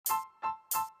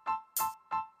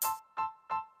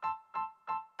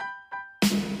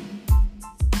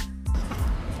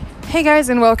Hey guys,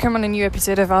 and welcome on a new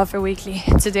episode of Alpha Weekly.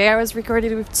 Today I was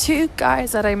recorded with two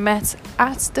guys that I met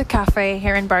at the cafe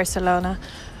here in Barcelona,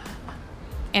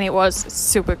 and it was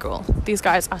super cool. These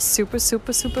guys are super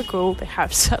cool. They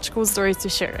have such cool stories to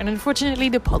share, and unfortunately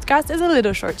the podcast is a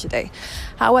little short today.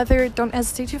 However, don't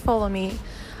hesitate to follow me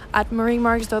at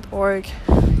marinemarks.org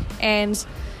and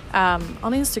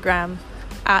on Instagram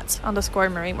at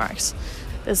 _marinemarks.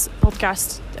 This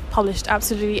podcast published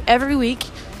absolutely every week.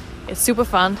 It's super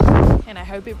fun, and I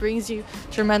hope it brings you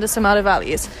tremendous amount of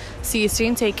values. See you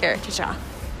soon. Take care. Ciao.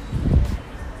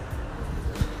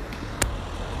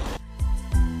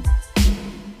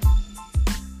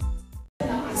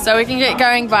 So we can get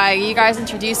going by you guys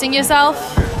introducing yourself.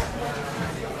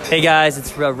 Hey guys,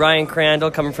 it's Ryan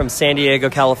Crandall coming from SanDiego,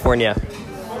 California.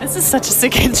 This is such a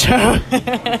sick intro.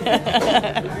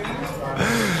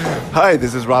 Hi,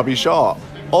 this is Robbie Shaw,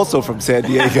 also from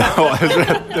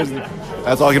SanDiego.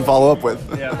 That's all I can follow up with.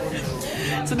 Yeah.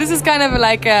 So this is kind of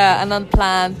like an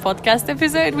unplanned podcast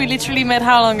episode. We literally met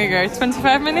how long ago?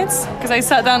 25 minutes? Because I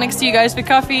sat down next to you guys for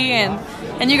coffee,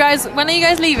 and you guys, when are you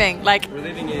guys leaving? Like, we're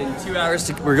leaving in 2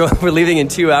 hours. We're leaving in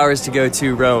 2 hours to go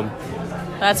to Rome.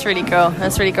 That's really cool.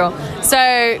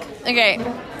 So, okay.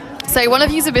 So one of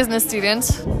you is a business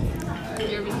student.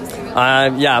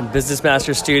 Yeah, business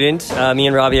master student. Me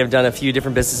and Robbie have done a few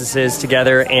different businesses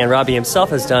together, and Robbie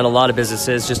himself has done a lot of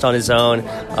businesses just on his own,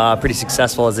 pretty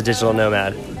successful as a digital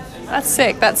nomad. That's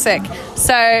sick.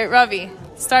 So, Robbie,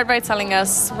 start by telling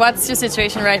us, what's your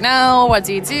situation right now? What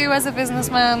do you do as a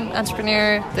businessman,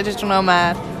 entrepreneur, digital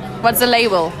nomad? What's the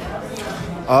label?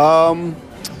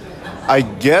 I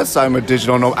guess I'm a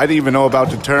digital nomad. I didn't even know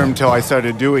about the term till I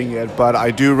started doing it, but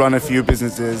I do run a few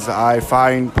businesses. I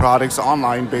find products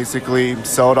online, basically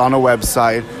sell it on a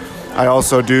website. I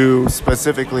also do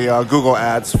specifically Google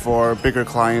ads for bigger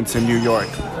clients in New York.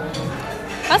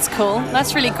 That's cool.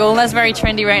 That's really cool. That's very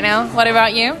trendy right now. What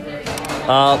about you?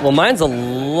 Well, mine's a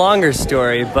longer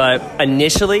story, but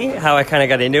initially how I kind of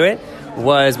got into it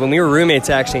was when we were roommates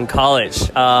actually in college.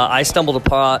 I stumbled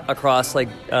across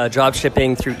drop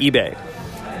shipping through eBay,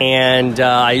 and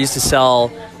I used to sell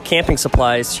camping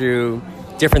supplies through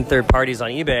different third parties on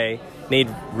eBay, made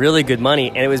really good money,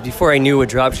 and it was before I knew what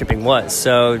drop shipping was.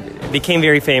 So it became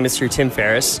very famous through Tim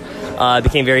Ferriss,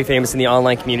 became very famous in the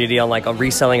online community on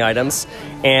reselling items,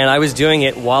 and I was doing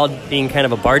it while being kind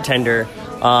of a bartender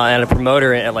and a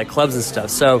promoter at clubs and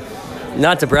stuff. So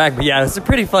not to brag, but yeah, it's a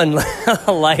pretty fun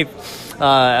life.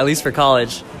 At least for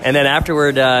college. And then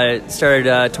afterward,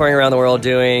 started touring around the world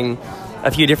doing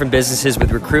a few different businesses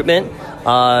with recruitment,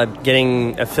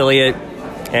 getting affiliate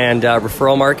and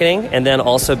referral marketing, and then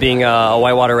also being a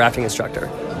whitewater rafting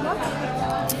instructor.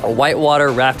 A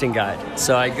whitewater rafting guide.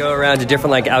 So I'd go around to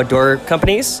different outdoor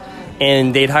companies,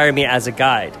 and they'd hire me as a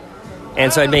guide.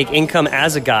 And so I'd make income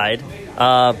as a guide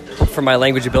for my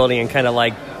language ability and kind of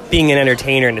being an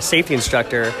entertainer and a safety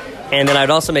instructor. And then I'd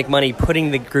also make money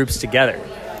putting the groups together.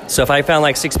 So if I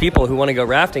found 6 people who want to go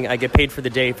rafting, I get paid for the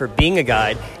day for being a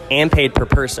guide and paid per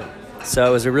person. So it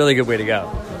was a really good way to go.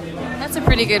 That's a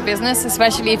pretty good business,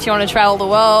 especially if you want to travel the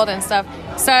world and stuff.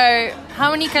 So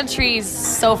how many countries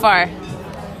so far?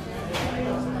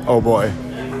 Oh boy.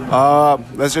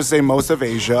 Let's just say most of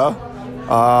Asia,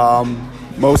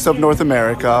 most of North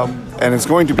America, and it's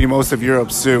going to be most of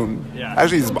Europe soon. Yeah.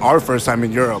 Actually, it's our first time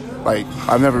in Europe.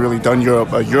 I've never really done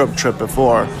a Europe trip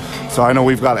before, so I know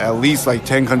we've got at least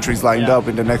 10 countries lined up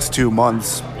in the next 2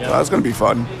 months. Yeah. So that's going to be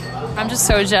fun. I'm just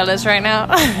so jealous right now.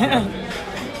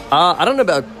 I don't know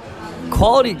about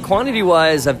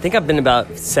quantity-wise. I think I've been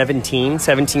about 17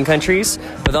 countries,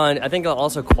 but I think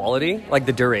also quality,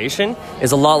 the duration,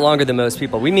 is a lot longer than most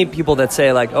people. We meet people that say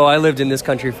oh, I lived in this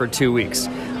country for 2 weeks.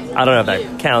 I don't know if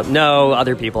that count. No,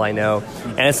 other people I know.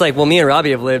 And it's well, me and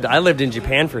Robbie I lived in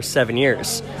Japan for 7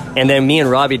 years. And then me and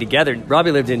Robbie together,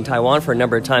 Robbie lived in Taiwan for a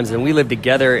number of times, and we lived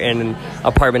together in an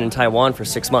apartment in Taiwan for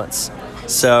 6 months.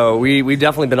 So we've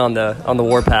definitely been on the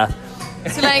warpath.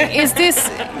 So is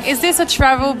this a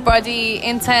travel buddy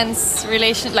intense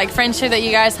relation, friendship that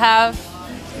you guys have?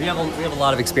 We have a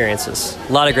lot of experiences,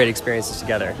 a lot of great experiences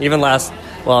together. Even well,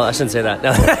 I shouldn't say that.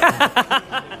 No.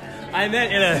 I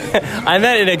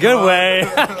meant in a good way.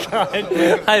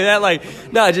 I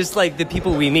meant just the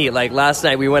people we meet. Last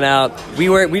night we went out. We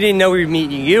didn't know we were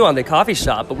meeting you on the coffee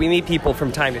shop, but we meet people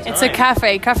from time to time. It's a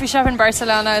coffee shop in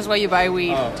Barcelona is where you buy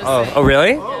weed. Oh,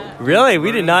 really? Yeah. Really?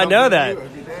 We did not know that.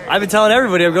 I've been telling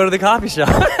everybody I'm going to the coffee shop.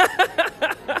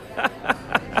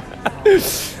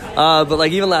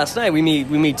 But even last night we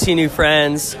meet 2 new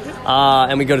friends.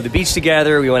 And we go to the beach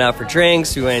together. We went out for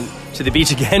drinks. We went to the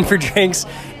beach again for drinks.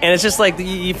 And it's just like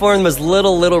you form those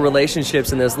little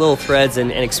relationships and those little threads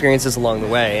and experiences along the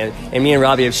way. And me and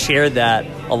Robbie have shared that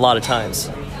a lot of times.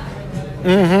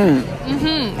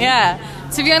 Yeah.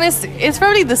 To be honest, it's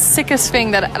probably the sickest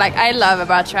thing that like I love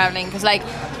about traveling, because like,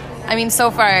 I mean, so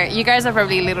far you guys are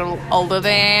probably a little older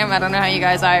than I am. I don't know how you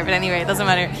guys are, but anyway, it doesn't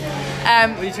matter.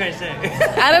 What are you trying to say?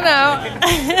 I don't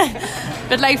know.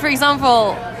 But like, for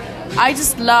example, I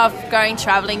just love going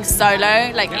traveling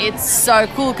solo. Like, it's so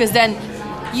cool because then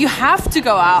you have to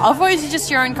go out. Otherwise, you're just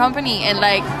your own company, and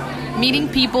like meeting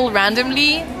people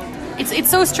randomly. It's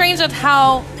so strange that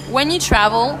how when you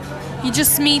travel, you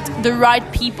just meet the right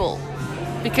people,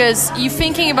 because you're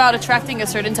thinking about attracting a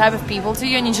certain type of people to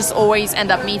you, and you just always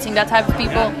end up meeting that type of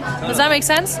people. Yeah, totally. Does that make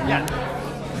sense?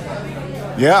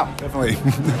 Yeah, definitely.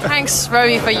 Thanks,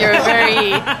 Robbie, for your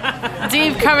very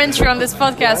deep commentary on this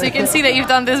podcast. You can see that you've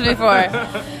done this before.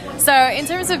 So in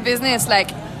terms of business, like,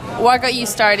 what got you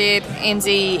started in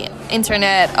the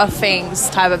Internet of Things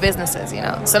type of businesses, you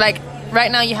know? So like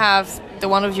right now you have the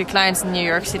one of your clients in New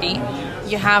York City.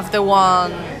 You have the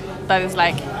one that is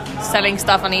like selling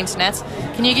stuff on the internet.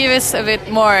 Can you give us a bit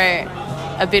more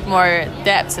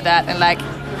depth to that, and like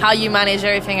how you manage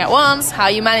everything at once, how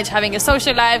you manage having a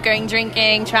social life, going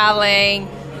drinking, traveling,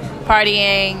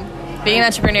 partying, being an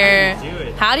entrepreneur?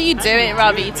 How do you do it,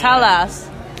 Robbie? Tell us.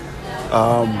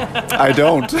 I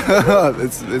don't.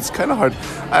 It's kind of hard.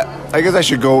 I guess I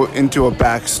should go into a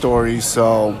backstory.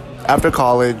 So after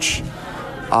college,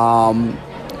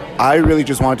 I really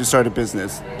just wanted to start a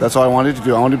business. That's all I wanted to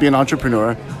do. I wanted to be an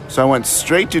entrepreneur. So I went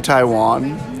straight to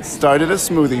Taiwan, started a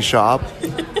smoothie shop,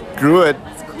 grew it,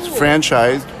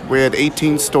 franchised. We had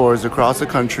 18 stores across the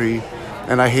country,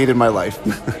 and I hated my life.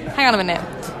 Hang on a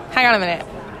minute.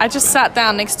 I just sat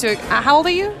down next to... how old are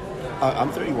you?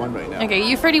 I'm 31 right now. Okay,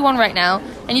 you're 31 right now,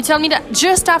 and you tell me that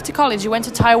just after college you went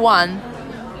to Taiwan.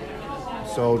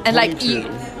 So 22.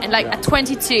 At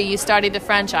 22 you started the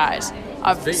franchise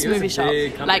of smoothie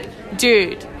shop. Like,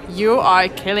 dude, you are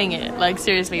killing it. Like,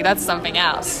 seriously, that's something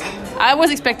else. I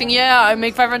was expecting, I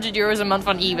make 500 euros a month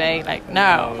on eBay. Like,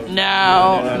 no.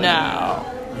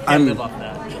 Can't live off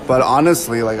that. But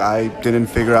honestly, like, I didn't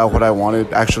figure out what I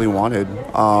actually wanted.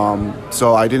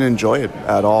 So I didn't enjoy it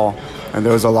at all. And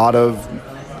there was a lot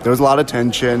of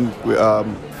tension,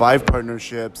 5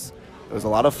 partnerships, there was a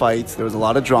lot of fights, there was a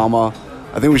lot of drama.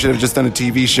 I think we should have just done a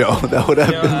TV show. That would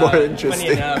have been more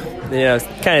interesting.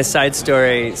 Kind of side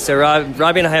story. So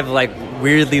Robbie and I have like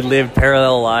weirdly lived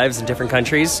parallel lives in different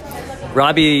countries.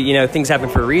 Robbie, things happen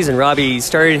for a reason. Robbie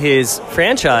started his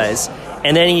franchise,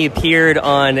 and then he appeared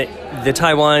on the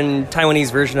Taiwanese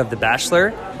version of The Bachelor.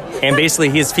 And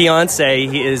basically his fiance,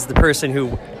 he is the person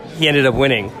who he ended up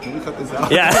winning. Can we cut this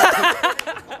out? Yeah.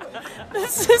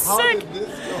 This is sick.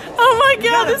 Oh my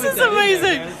god, this is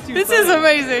amazing. This is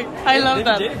amazing. I love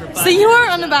that. So you were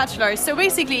on The Bachelor. So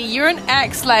basically you're an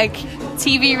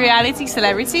TV reality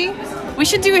celebrity. We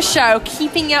should do a show,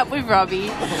 Keeping Up with Robbie. They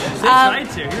tried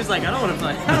to. He was like, I don't want to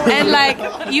play. And like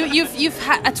you've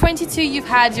had at 22 you've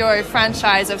had your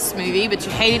franchise of smoothie, but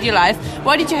you hated your life.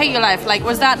 Why did you hate your life? Like,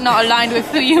 was that not aligned with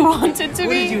who you wanted to be?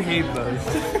 What did you hate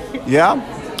most? Yeah.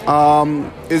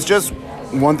 It's just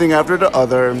one thing after the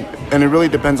other, and it really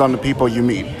depends on the people you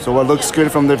meet. So what looks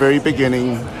good from the very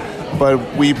beginning, but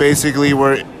we basically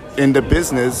were in the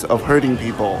business of hurting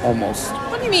people almost.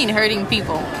 What do you mean hurting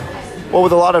people? Well,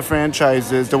 with a lot of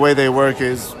franchises, the way they work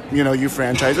is, you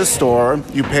franchise a store,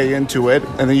 you pay into it,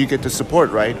 and then you get the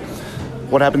support, right?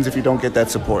 What happens if you don't get that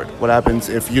support? What happens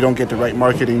if you don't get the right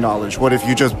marketing knowledge? What if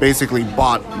you just basically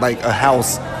bought like a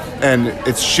house and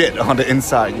it's shit on the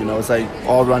inside, it's like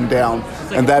all run down.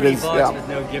 It's like and that is with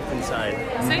no gift inside.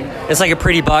 See? It's like a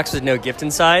pretty box with no gift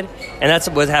inside, and that's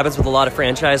what happens with a lot of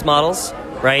franchise models,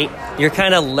 right? You're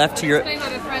kind of left to your... Explain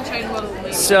what a franchise model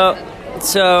is.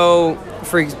 So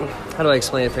how do I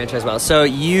explain a franchise model? So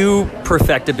you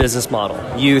perfect a business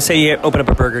model. You say you open up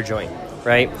a burger joint,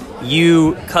 right?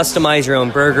 You customize your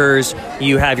own burgers.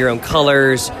 You have your own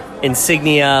colors,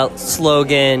 insignia,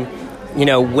 slogan,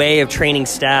 way of training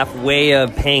staff, way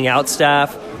of paying out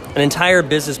staff, an entire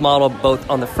business model both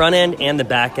on the front end and the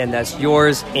back end that's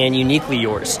yours and uniquely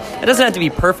yours. It doesn't have to be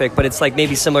perfect, but it's like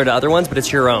maybe similar to other ones, but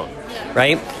it's your own,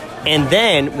 right? And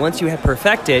then once you have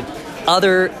perfected,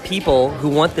 other people who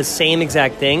want the same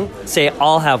exact thing say,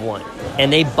 I'll have one.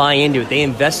 And they buy into it. They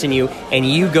invest in you, and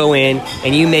you go in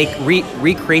and you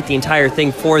recreate the entire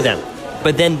thing for them.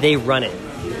 But then they run it.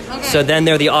 Okay. So then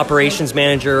they're the operations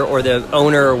manager or the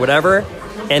owner or whatever,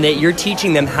 and that you're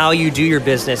teaching them how you do your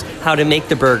business, how to make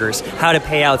the burgers, how to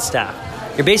pay out staff.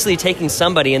 You're basically taking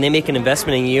somebody and they make an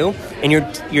investment in you, and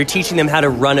you're teaching them how to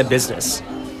run a business.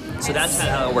 So that's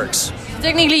how it works.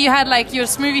 Technically, you had like your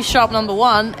smoothie shop number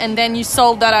one, and then you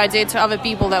sold that idea to other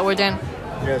people that were then.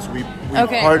 Yes,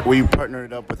 we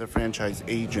partnered up with a franchise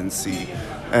agency,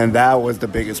 and that was the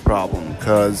biggest problem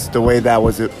because the way that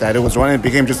it was running, it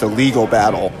became just a legal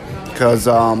battle because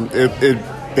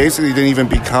it basically didn't even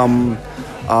become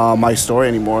my story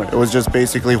anymore. It was just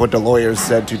basically what the lawyers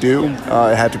said to do.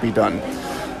 It had to be done.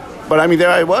 But I mean, there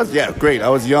I was. Yeah, great. I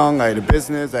was young. I had a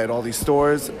business. I had all these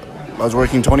stores. I was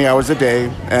working 20 hours a day,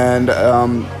 and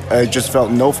I just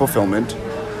felt no fulfillment.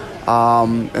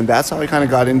 And that's how I kind of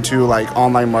got into like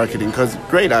online marketing. Because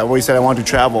great, I always said I wanted to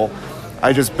travel.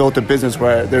 I just built a business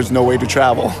where there's no way to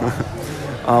travel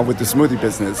with the smoothie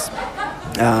business.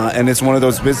 And it's one of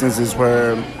those businesses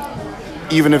where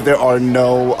even if there are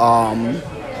no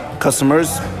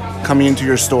customers coming into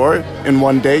your store in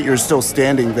one day, you're still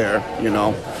standing there, you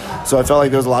know. So I felt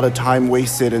like there was a lot of time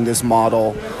wasted in this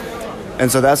model.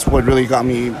 And so that's what really got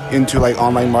me into like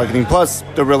online marketing, plus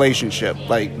the relationship.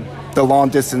 Like the long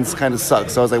distance kind of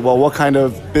sucks. So I was like, well, what kind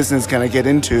of business can I get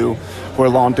into where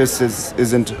long distance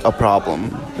isn't a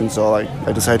problem? And so like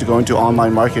I decided to go into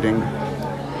online marketing.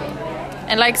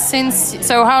 And like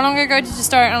so how long ago did you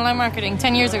start online marketing?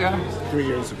 10 years ago? 3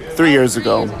 years ago. 3 years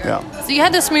ago, yeah. So you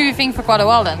had the smoothie thing for quite a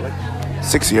while then?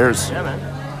 6 years. Yeah, man.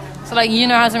 So like you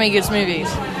know how to make good smoothies?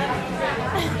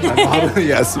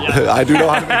 Yes, I do know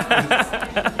how to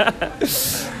make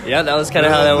Yeah, that was kind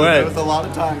of how that went. There was a lot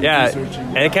of time researching.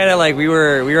 And it kind of like we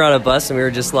were on a bus and we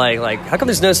were just like how come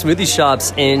there's no smoothie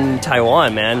shops in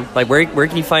Taiwan, man? Like where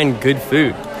can you find good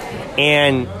food?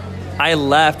 And I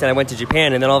left and I went to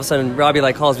Japan, and then all of a sudden Robbie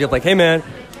like calls me up like, hey man,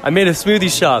 I made a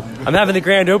smoothie shop. I'm having the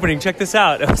grand opening. Check this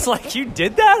out. I was like, you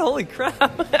did that? Holy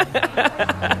crap.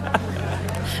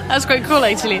 That's quite cool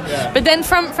actually. Yeah. But then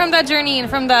from that journey and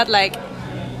from that like,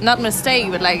 not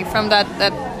mistake, but like from that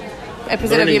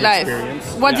episode Learning of your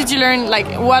life, what did you learn? Like,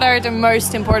 what are the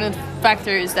most important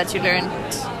factors that you learned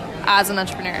as an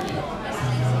entrepreneur?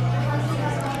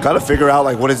 Got to figure out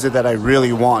like what is it that I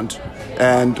really want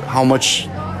and how much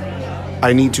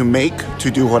I need to make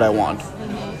to do what I want.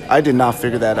 I did not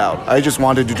figure that out. I just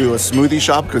wanted to do a smoothie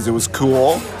shop because it was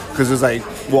cool. Because it's like,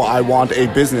 well, I want a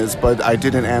business, but I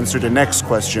didn't answer the next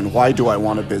question. Why do I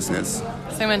want a business?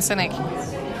 Simon Sinek.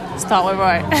 Start with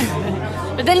why.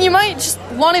 But then you might just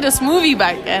wanted a smoothie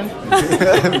back then.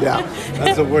 Yeah,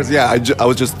 that's the worst. Yeah, I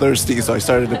was just thirsty, so I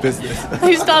started a business.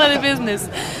 You started a business.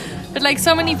 But like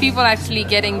so many people actually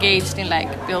get engaged in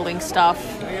like building stuff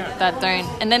that don't,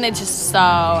 and then they're just so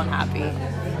unhappy.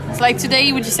 It's like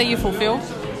today, would you say you fulfilled?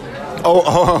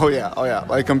 Oh yeah.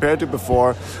 Like compared to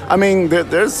before, I mean,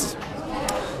 there's.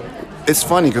 It's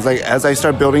funny because like as I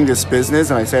start building this business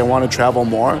and I say I want to travel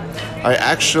more, I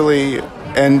actually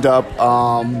end up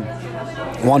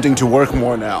wanting to work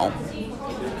more now.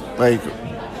 Like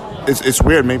it's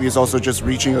weird. Maybe it's also just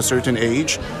reaching a certain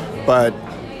age, but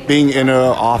being in an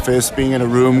office, being in a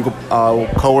room,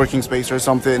 co-working space or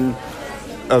something,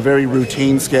 a very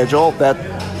routine schedule,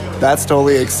 that's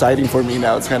totally exciting for me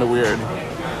now. It's kind of weird.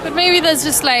 But maybe that's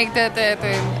just like the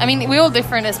I mean, we're all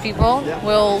different as people. Yeah.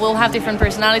 We'll have different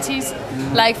personalities.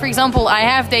 Mm-hmm. Like, for example, I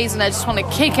have days when I just want to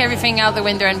kick everything out the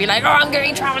window and be like, oh, I'm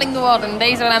going traveling the world. And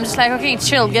days when I'm just like, okay,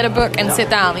 chill, get a book and sit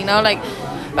down, you know? Like,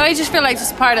 but I just feel like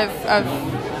it's part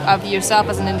of yourself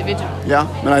as an individual. Yeah,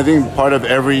 and I think part of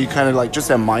every kind of like just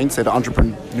that mindset,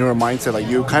 entrepreneurial mindset, like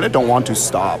you kind of don't want to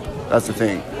stop. That's the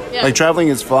thing. Yeah. Like traveling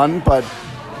is fun, but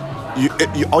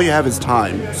all you have is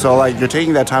time. So like you're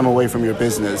taking that time away from your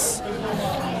business.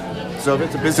 So if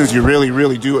it's a business you really,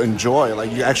 really do enjoy, like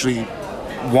you actually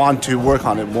want to work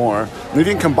on it more. And if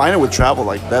you can combine it with travel,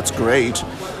 like that's great.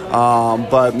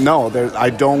 But no, I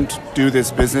don't do this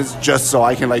business just so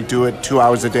I can like do it 2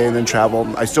 hours a day and then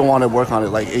travel. I still want to work on it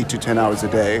like 8 to 10 hours a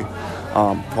day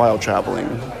while traveling.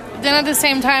 Then at the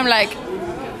same time, like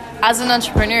as an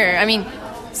entrepreneur, I mean,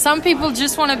 some people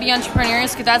just want to be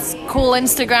entrepreneurs because that's cool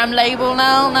Instagram label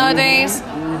nowadays.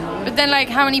 But then like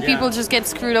how many people just get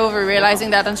screwed over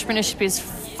realizing that entrepreneurship is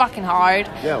fucking hard?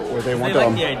 Yeah, or they like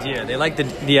the idea. They like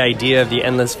the idea of the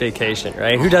endless vacation,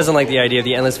 right? Who doesn't like the idea of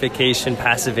the endless vacation,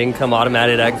 passive income,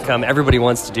 automated income? Everybody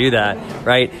wants to do that,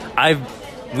 right?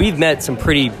 We've met some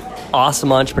pretty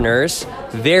awesome entrepreneurs.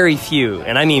 Very few,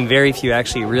 and I mean very few,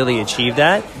 actually really achieve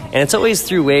that. And it's always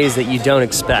through ways that you don't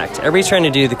expect. Everybody's trying to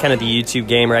do the kind of the YouTube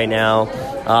game right now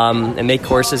and make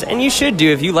courses. And you should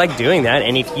do if you like doing that.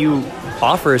 And if you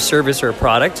offer a service or a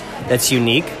product that's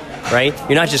unique, right?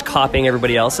 You're not just copying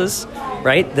everybody else's,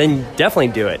 right? Then definitely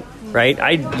do it. right?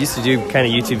 I used to do kind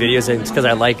of YouTube videos because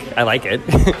I like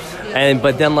it,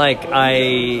 but then like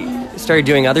I started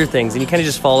doing other things, and you kind of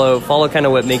just follow kind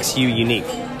of what makes you unique.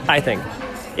 I think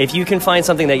if you can find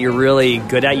something that you're really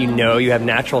good at, you have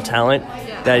natural talent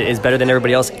that is better than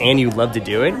everybody else, and you love to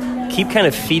do it, keep kind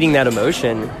of feeding that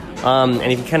emotion.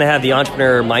 And if you kind of have the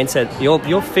entrepreneur mindset,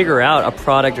 you'll figure out a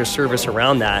product or service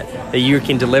around that you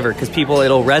can deliver, because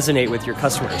it'll resonate with your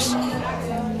customers.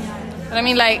 But I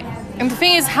mean, like, and the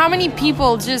thing is, how many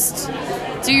people just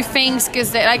do things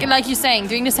because they like you're saying,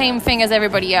 doing the same thing as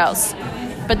everybody else,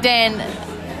 but then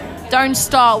don't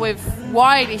start with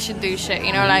why they should do shit.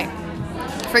 Like,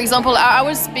 for example,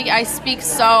 I speak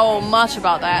so much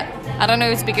about that. I don't know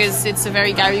if it's because it's a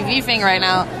very Gary Vee thing right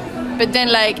now, but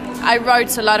then like I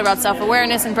wrote a lot about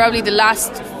self-awareness, and probably the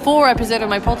last 4 episodes of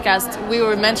my podcast we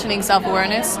were mentioning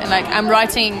self-awareness, and like I'm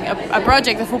writing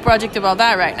a full project about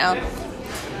that right now.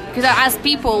 Because as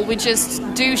people, we just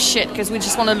do shit because we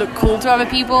just want to look cool to other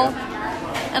people.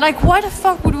 And like, why the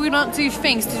fuck would we not do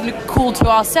things to look cool to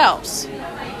ourselves?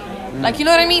 Like, you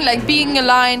know what I mean? Like being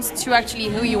aligned to actually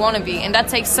who you want to be. And that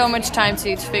takes so much time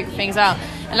to figure things out.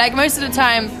 And like most of the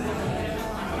time,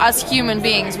 as human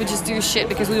beings, we just do shit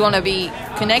because we want to be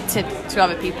connected to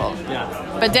other people.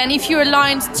 Yeah. But then if you're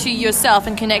aligned to yourself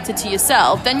and connected to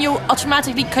yourself, then you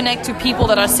automatically connect to people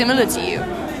that are similar to you.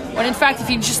 When in fact, if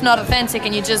you're just not authentic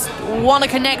and you just want to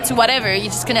connect to whatever, you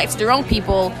just connect to the wrong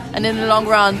people, and in the long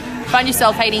run, find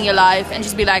yourself hating your life and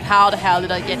just be like, how the hell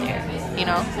did I get here?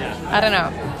 Yeah. I don't know.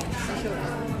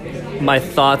 My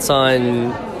thoughts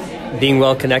on being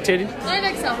well connected? I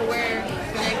like self-aware,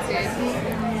 connected.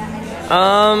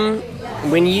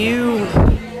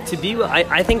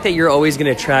 I think that you're always going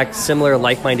to attract similar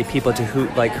like-minded people to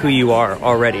who you are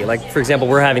already. Like, for example,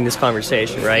 we're having this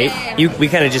conversation, right? We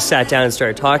kind of just sat down and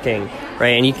started talking,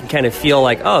 right? And you can kind of feel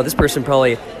like, oh, this person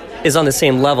probably is on the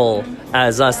same level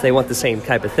as us. They want the same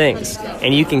type of things.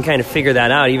 And you can kind of figure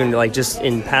that out even like just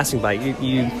in passing by.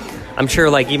 I'm sure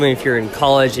like even if you're in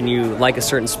college and you like a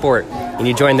certain sport and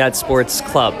you join that sports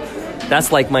club,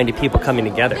 that's like-minded people coming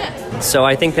together. So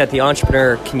I think that the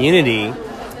entrepreneur community,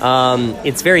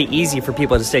 it's very easy for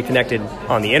people to stay connected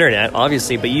on the internet,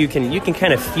 obviously, but you can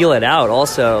kind of feel it out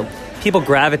also. People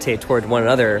gravitate toward one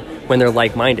another when they're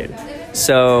like-minded.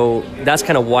 So that's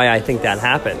kind of why I think that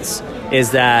happens,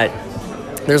 is that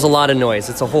there's a lot of noise.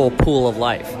 It's a whole pool of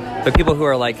life. But people who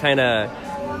are like kind of,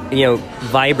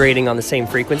 vibrating on the same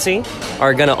frequency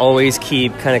are going to always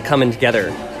keep kind of coming together.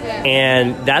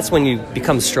 And that's when you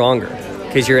become stronger,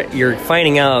 because you're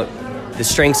finding out the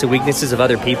strengths and weaknesses of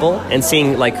other people and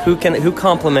seeing like who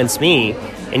complements me.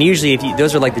 And usually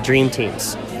those are like the dream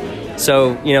teams.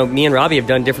 So, me and Robbie have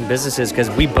done different businesses because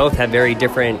we both have very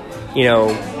different,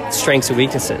 strengths and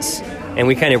weaknesses. And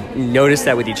we kind of noticed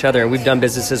that with each other. And we've done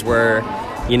businesses where,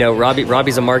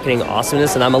 Robbie's a marketing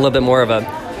awesomeness, and I'm a little bit more of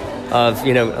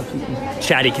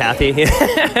chatty Cathy.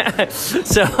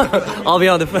 So I'll be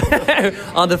on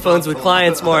the phones with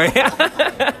clients more.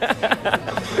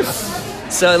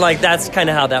 So like that's kind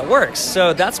of how that works.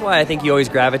 So that's why I think you always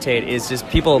gravitate, is just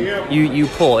people you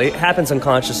pull. It happens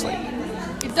unconsciously.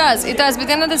 It does. But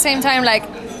then at the same time, like,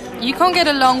 you can't get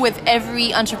along with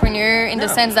every entrepreneur in the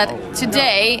sense that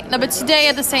today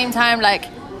at the same time, like,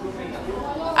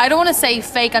 I don't want to say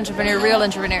fake entrepreneur, real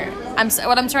entrepreneur.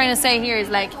 What I'm trying to say here is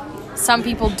like, some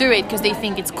people do it because they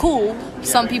think it's cool.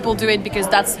 Some people do it because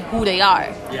that's who they are.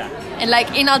 Yeah. And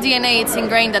like in our DNA, it's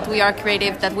ingrained that we are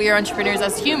creative, that we are entrepreneurs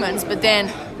as humans. But then,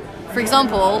 for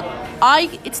example,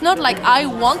 it's not like I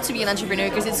want to be an entrepreneur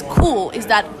because it's cool. It's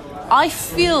that I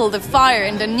feel the fire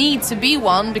and the need to be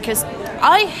one because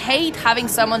I hate having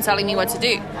someone telling me what to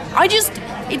do.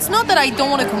 It's not that I don't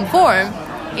want to conform.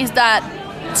 It's that,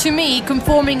 to me,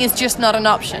 conforming is just not an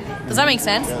option. Does that make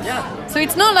sense? Yeah. So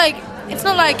it's not like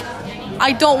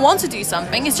I don't want to do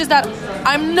something. It's just that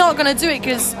I'm not going to do it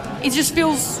because it just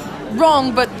feels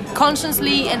wrong, but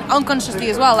consciously and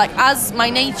unconsciously as well. Like, as my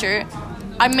nature,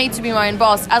 I'm made to be my own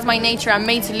boss. As my nature, I'm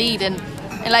made to lead and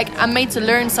like I'm made to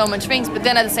learn so much things. But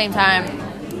then at the same time,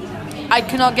 I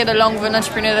cannot get along with an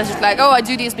entrepreneur that's just like, oh, I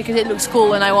do this because it looks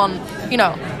cool and I want,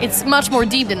 it's much more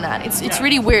deep than that. It's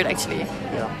really weird, actually.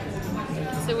 Yeah.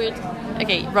 It's so weird.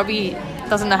 Okay, Robbie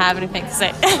doesn't have anything to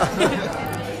say.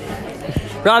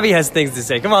 Robbie has things to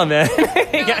say. Come on, man.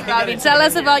 Robbie, tell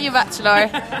us about your Bachelor.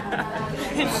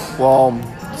 Well,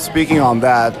 speaking on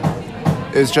that,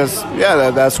 it's just,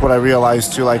 that's what I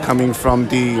realized too, like coming from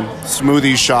the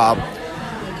smoothie shop.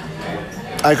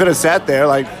 I could have sat there,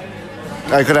 like,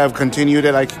 I could have continued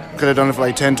it, I could have done it for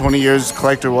like 10, 20 years,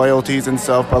 collected royalties and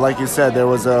stuff, but like you said, there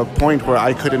was a point where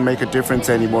I couldn't make a difference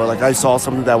anymore. Like, I saw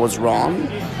something that was wrong,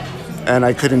 and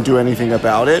I couldn't do anything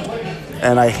about it.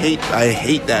 and I hate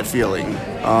that feeling.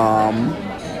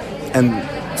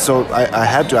 And so I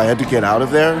had to get out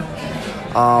of there.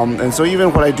 And so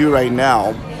even what I do right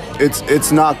now,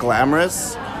 it's not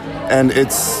glamorous, and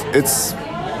it's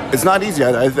not easy.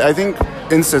 I think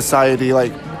in society,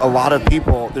 like a lot of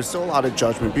people, there's still a lot of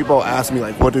judgment. People ask me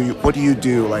like, what do you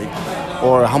do, like,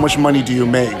 or how much money do you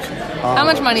make? How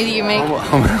much money do you make?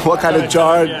 What kind of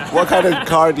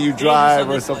car do you drive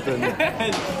or something?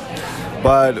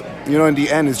 But in the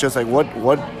end, it's just like what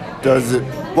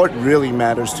really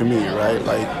matters to me, right?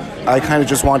 Like I kind of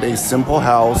just want a simple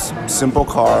house, simple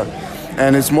car,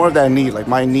 and it's more of that need, like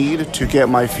my need to get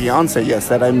my fiance, yes,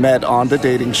 that I met on the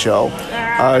dating show.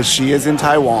 She is in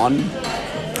Taiwan.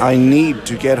 I need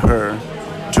to get her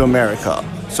to America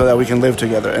so that we can live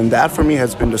together. And that for me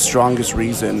has been the strongest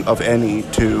reason of any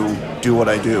to do what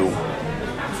I do.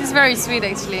 This is very sweet,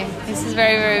 actually. This is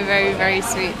very, very, very, very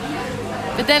sweet.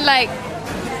 But then like,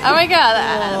 oh my god,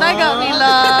 that got me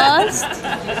lost.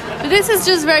 But this is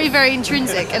just very, very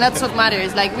intrinsic, and that's what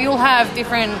matters. Like we all have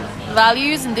different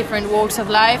values and different walks of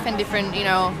life and different,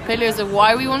 pillars of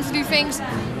why we want to do things.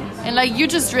 And like you're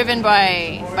just driven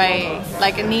by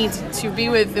like a need to be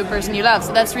with the person you love.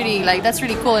 So that's really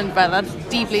cool, and that's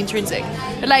deeply intrinsic.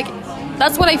 But like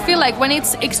that's what I feel like when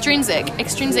it's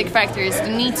extrinsic factors, the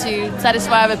need to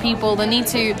satisfy other people, the need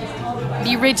to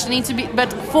be rich, the need to be,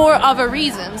 but for other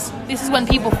reasons. This is when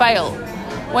people fail.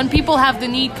 When people have the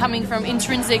need coming from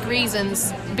intrinsic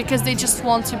reasons because they just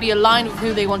want to be aligned with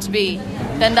who they want to be,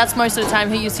 then that's most of the time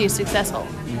who you see is successful.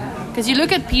 Because you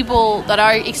look at people that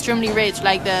are extremely rich,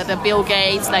 like the Bill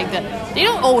Gates, they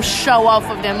don't all show off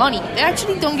of their money. They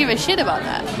actually don't give a shit about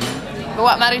that. But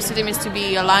what matters to them is to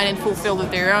be aligned and fulfilled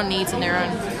with their own needs and their own...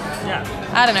 Yeah.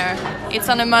 I don't know. It's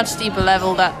on a much deeper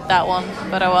level, that one.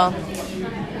 But oh well.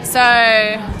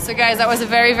 So guys, that was a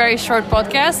very, very short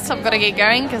podcast. I've got to get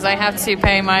going because I have to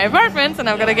pay my apartment and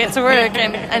I've got to get to work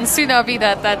and soon I'll be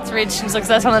that rich and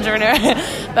successful entrepreneur,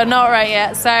 but not right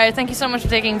yet. So thank you so much for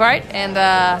taking part, and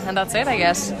that's it, I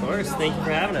guess. Of course, thank you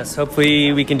for having us.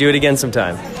 Hopefully we can do it again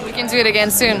sometime. We can do it again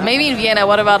soon. Maybe in Vienna.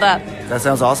 What about that? That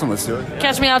sounds awesome. Let's do it.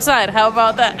 Catch me outside. How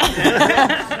about that?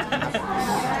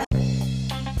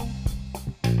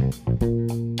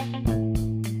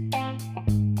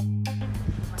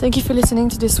 Thank you for listening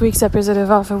to this week's episode of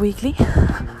Alpha Weekly.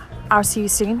 I'll see you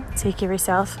soon. Take care of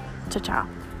yourself. Ciao, ciao.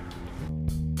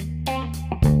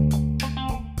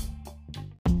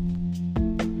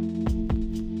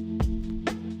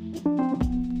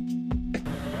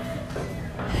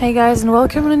 Hey guys, and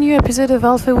welcome to a new episode of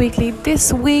Alpha Weekly.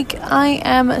 This week I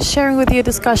am sharing with you a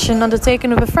discussion undertaken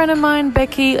with a friend of mine,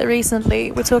 Becky,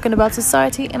 recently. We're talking about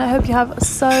society, and I hope you have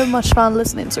so much fun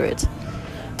listening to it.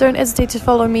 Don't hesitate to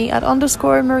follow me at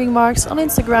 _MarieMarks on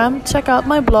Instagram. Check out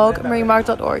my blog,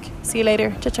 mariemark.org. See you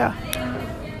later. Ciao, ciao.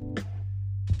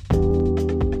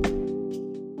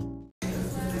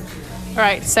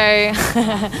 Alright, so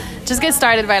just get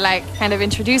started by kind of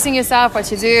introducing yourself, what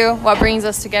you do, what brings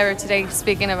us together today,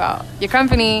 speaking about your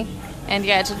company, and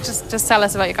just tell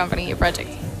us about your company, your project.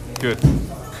 Good.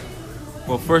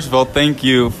 Well, first of all, thank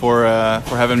you for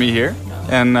having me here.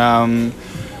 And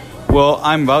well,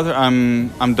 I'm Wouter.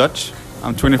 I'm Dutch.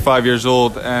 I'm 25 years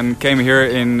old and came here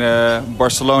in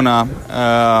Barcelona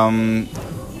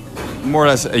more or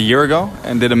less a year ago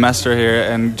and did a master here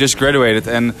and just graduated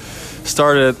and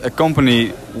started a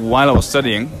company while I was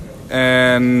studying.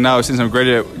 And now since I'm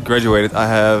graduated, I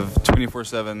have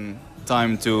 24/7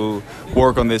 time to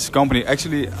work on this company.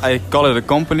 Actually, I call it a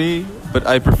company, but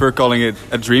I prefer calling it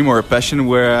a dream or a passion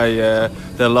where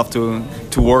that I love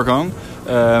to work on.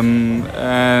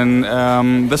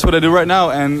 That's what I do right now.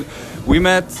 And we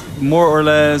met more or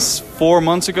less 4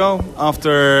 months ago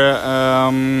after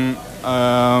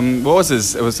what was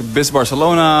this? It was Biz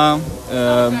Barcelona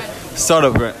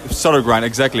startup grind,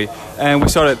 exactly. And we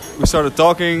started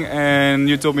talking, and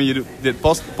you told me you did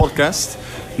podcast.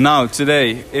 Now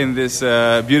today in this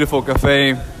beautiful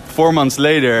cafe, 4 months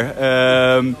later.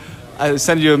 I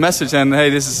send you a message and hey,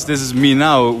 this is me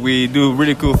now. We do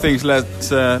really cool things. Let's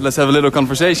have a little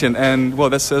conversation. And well,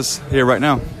 that's us here right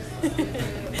now.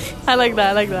 I like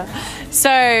that.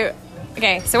 So,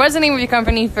 okay. So, what's the name of your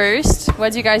company first?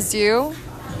 What do you guys do?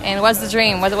 And what's the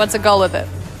dream? What's the goal with it?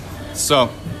 So,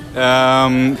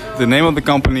 the name of the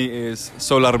company is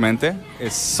Solarmente.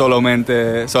 It's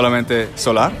solamente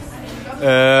solar.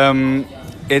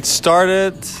 It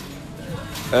started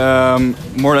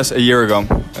more or less a year ago.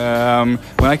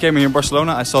 When I came here in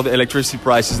Barcelona, I saw the electricity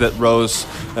prices that rose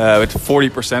with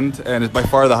 40%, and it's by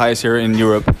far the highest here in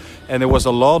Europe. And there was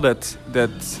a law that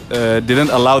didn't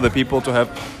allow the people to have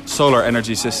solar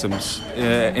energy systems.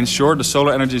 In short, the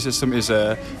solar energy system is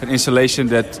an installation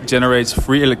that generates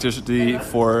free electricity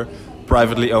for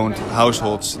privately owned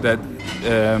households. That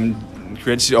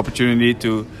creates the opportunity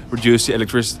to reduce the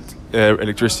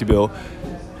electricity bill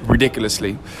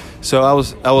ridiculously. So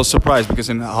I was surprised, because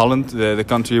in Holland, the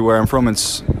country where I'm from,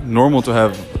 it's normal to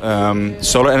have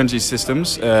solar energy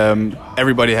systems.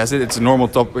 Everybody has it. It's a normal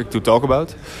topic to talk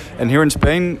about. And here in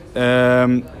Spain,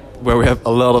 where we have a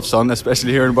lot of sun,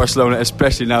 especially here in Barcelona,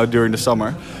 especially now during the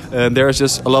summer, there is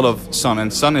just a lot of sun,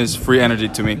 and sun is free energy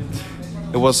to me.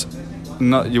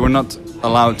 You were not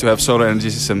allowed to have solar energy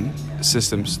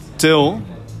systems till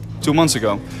 2 months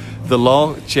ago. The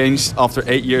law changed after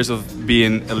 8 years of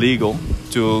being illegal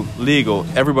to legal.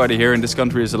 Everybody here in this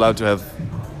country is allowed to have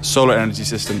solar energy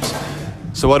systems.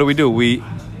 So what do? We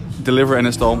deliver and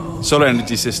install solar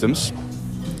energy systems,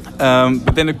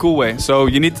 but in a cool way. So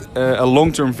you need a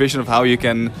long-term vision of how you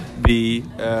can be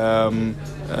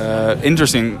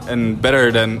interesting and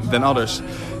better than others.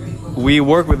 We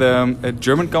work with a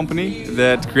German company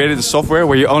that created a software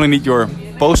where you only need your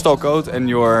postal code and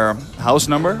your house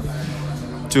number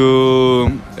to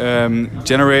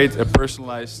generate a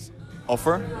personalized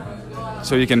offer.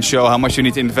 So you can show how much you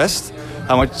need to invest,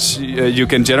 how much you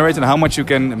can generate, and how much you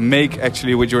can make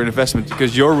actually with your investment.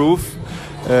 Because your roof,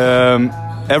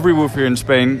 every roof here in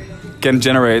Spain can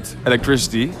generate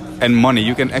electricity and money.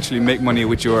 You can actually make money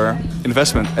with your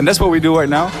investment. And that's what we do right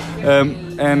now.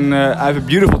 I have a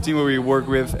beautiful team where we work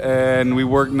with, and we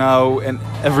work now, and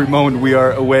every moment we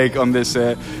are awake on this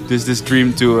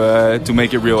dream to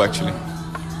make it real actually.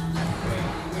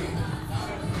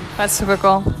 That's super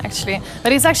cool, actually.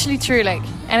 But it's actually true, like,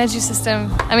 energy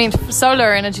system, I mean,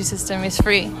 solar energy system is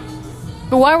free.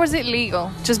 But why was it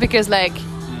legal? Just because, like,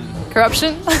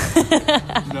 corruption?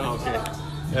 No, okay.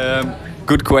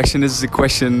 Good question. This is a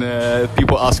question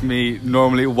people ask me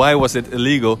normally. Why was it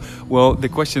illegal? Well, the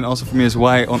question also for me is,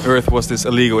 why on earth was this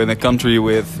illegal in a country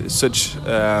with such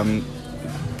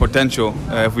potential?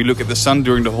 If we look at the sun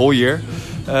during the whole year,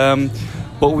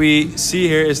 what we see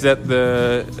here is that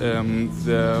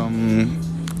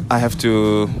I have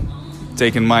to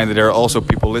take in mind that there are also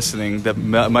people listening that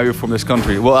might be from this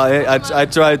country. Well, I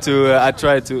try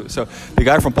to. So the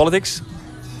guy from politics,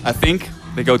 I think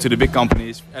they go to the big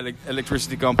companies,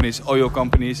 electricity companies, oil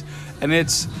companies, and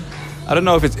I don't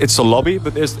know if it's a lobby,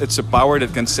 but it's a power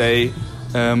that can say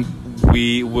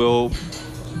we will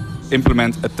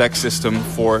implement a tax system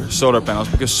for solar panels,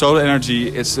 because solar energy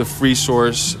is a free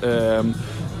source,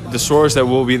 the source that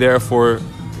will be there for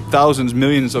thousands,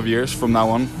 millions of years from now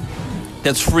on.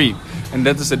 That's free, and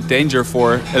that is a danger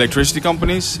for electricity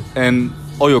companies and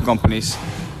oil companies.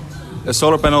 A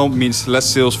solar panel means less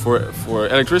sales for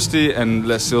electricity and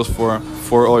less sales for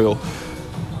oil.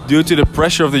 Due to the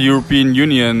pressure of the European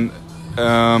Union,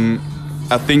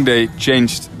 I think they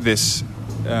changed this.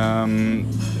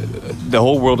 The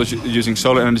whole world is using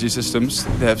solar energy systems.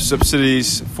 They have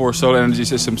subsidies for solar energy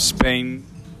systems. Spain,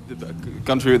 the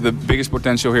country with the biggest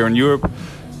potential here in Europe,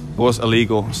 was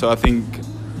illegal. So I think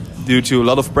due to a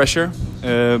lot of pressure,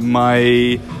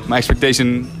 my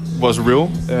expectation was real.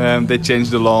 They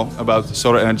changed the law about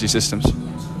solar energy systems.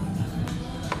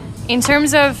 In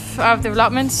terms of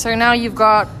development, so now you've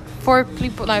got four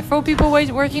people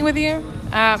working with you.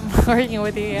 Working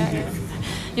with you, yeah.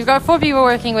 You've got 4 people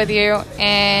working with you,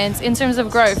 and in terms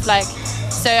of growth, like,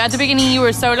 so at the beginning you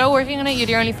were solo working on it, you're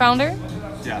the only founder?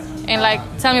 Yeah. And like,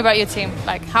 tell me about your team.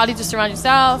 Like, how did you surround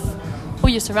yourself, who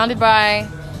you're surrounded by,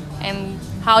 and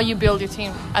how you build your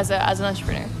team as an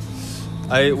entrepreneur?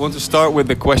 I want to start with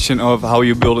the question of how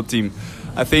you build a team.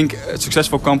 I think a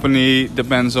successful company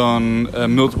depends on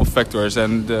multiple factors,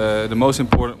 and the most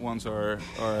important ones are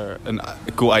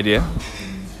a cool idea,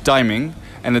 timing,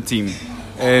 and a team.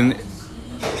 And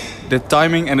the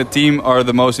timing and the team are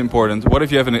the most important. What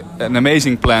if you have an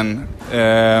amazing plan?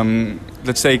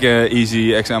 Let's take an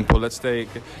easy example. Let's take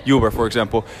Uber, for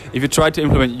example. If you tried to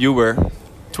implement Uber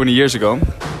 20 years ago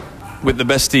with the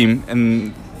best team,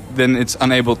 and then it's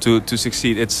unable to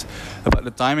succeed. It's about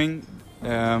the timing,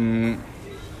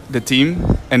 the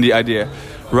team, and the idea.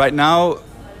 Right now,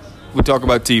 we talk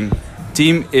about team.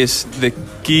 Team is the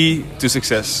key to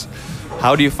success.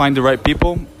 How do you find the right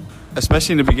people?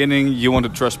 Especially in the beginning, you want to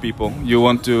trust people. You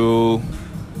want to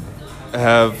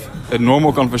have a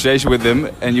normal conversation with them,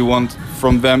 and you want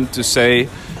from them to say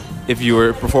if you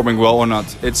are performing well or not.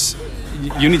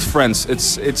 You need friends.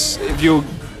 If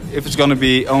it's going to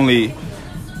be only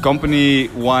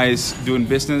company-wise doing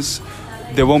business,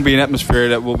 there won't be an atmosphere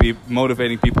that will be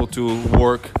motivating people to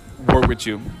work with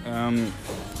you.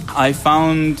 I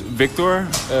found Victor,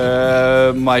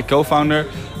 my co-founder.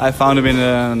 I found him in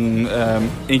an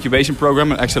incubation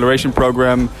program, an acceleration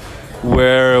program,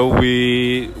 where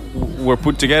we were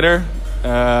put together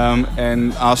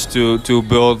and asked to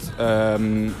build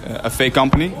a fake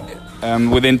company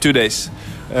within 2 days,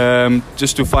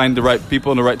 just to find the right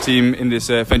people and the right team in this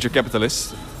venture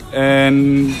capitalist.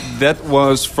 And that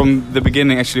was, from the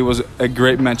beginning, actually was a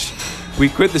great match. We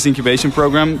quit this incubation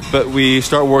program, but we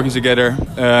start working together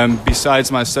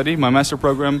besides my study, my master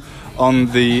program, on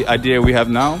the idea we have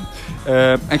now.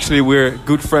 Actually, we're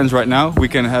good friends right now. We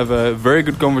can have a very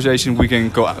good conversation. We can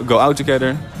go out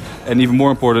together. And even more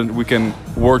important, we can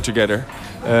work together.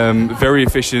 Very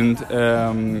efficient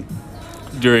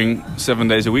during 7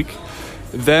 days a week.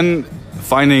 Then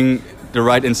finding the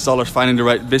right installers, finding the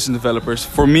right business developers.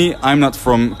 For me, I'm not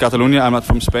from Catalonia, I'm not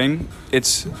from Spain.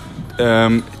 It's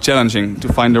challenging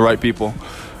to find the right people.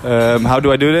 How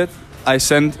do I do that? I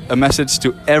send a message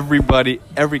to everybody,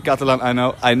 every Catalan I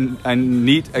know. I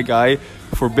need a guy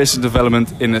for business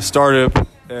development in a startup,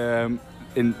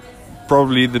 in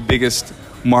probably the biggest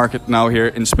market now here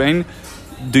in Spain.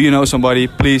 Do you know somebody?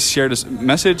 Please share this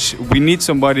message. We need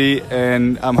somebody,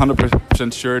 and I'm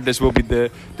 100% sure this will be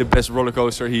the best roller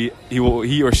coaster he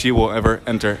or she will ever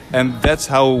enter. And that's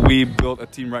how we build a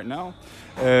team right now.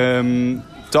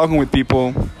 Talking with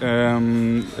people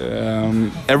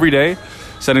every day,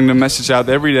 sending the message out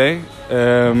every day,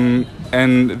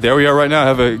 and there we are right now.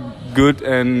 Have a good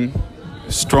and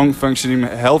strong functioning,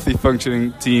 healthy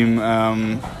functioning team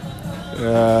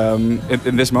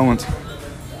in this moment.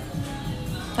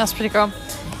 That's pretty cool.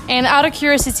 And out of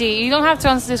curiosity, you don't have to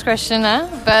answer this question,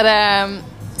 but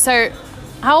so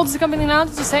how old is the company now,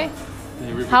 did you say?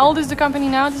 How old is the company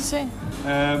now, did you say?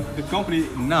 The company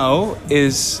now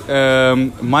is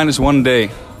 -1 day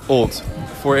old.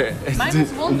 For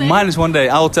minus one day,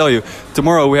 I'll tell you.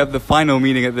 Tomorrow we have the final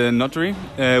meeting at the notary.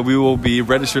 We will be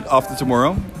registered after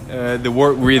tomorrow. The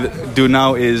work we do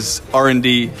now is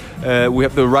R&D. We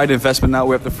have the right investment now.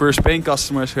 We have the first paying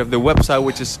customers. We have the website,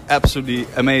 which is absolutely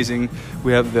amazing.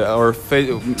 We have our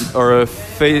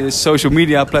social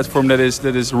media platform that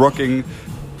is rocking.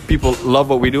 People love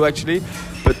what we do, actually.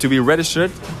 But to be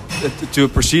registered, to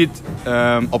proceed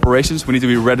operations, we need to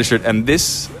be registered. And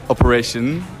this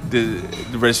operation, the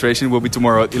registration will be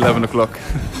tomorrow at 11 o'clock.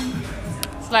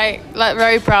 It's like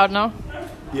very proud, no?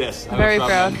 Yes, I'm very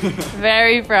proud.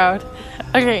 Very proud.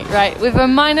 Okay, right. With a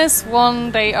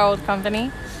 -1 day old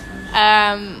company,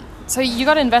 so you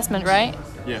got investment, right?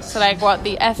 Yes. So like what,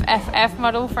 the FFF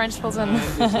model, Principles and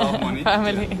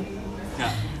Family. Yeah.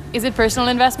 Is it personal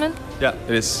investment? Yeah,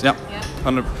 it is. Yeah.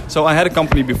 100%. So I had a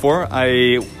company before.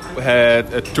 I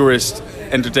had a tourist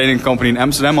entertaining company in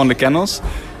Amsterdam on the canals.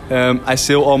 I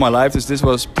sail all my life. This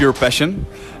was pure passion.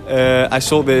 I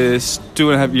sold this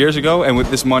 2.5 years ago, and with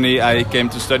this money I came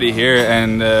to study here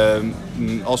and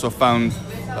also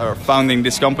founding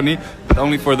this company, but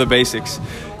only for the basics.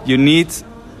 You need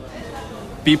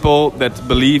people that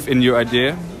believe in your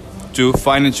idea to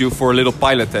finance you for a little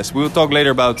pilot test. We will talk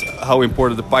later about how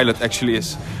important the pilot actually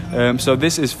is. So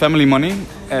this is family money,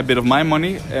 a bit of my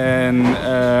money, and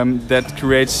that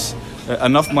creates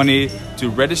enough money to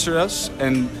register us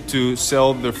and to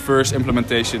sell the first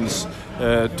implementations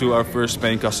to our first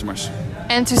paying customers.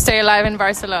 And to stay alive in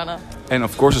Barcelona. And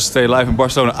of course to stay alive in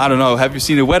Barcelona. I don't know, have you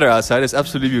seen the weather outside? It's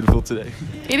absolutely beautiful today.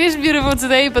 It is beautiful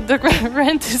today, but the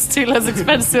rent is still as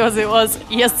expensive as it was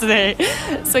yesterday.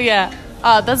 So yeah,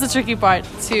 that's the tricky part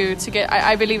to get.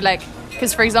 I believe, like,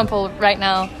 because for example, right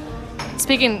now,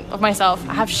 speaking of myself,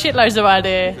 I have shitloads of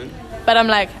ideas. But I'm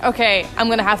like, okay, I'm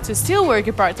going to have to still work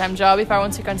a part-time job if I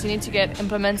want to continue to get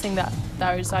implementing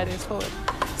those ideas forward.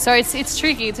 So it's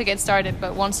tricky to get started,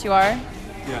 but once you are...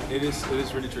 Yeah, it is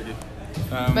really tricky.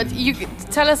 But you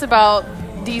tell us about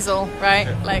Diesel, right?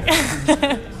 Like,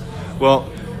 well,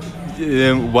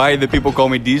 why the people call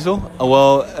me Diesel?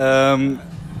 Well,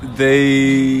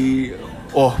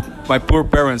 my poor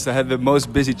parents, they had the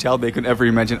most busy child they could ever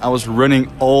imagine. I was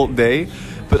running all day,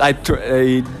 but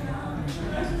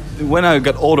when I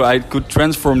got older, I could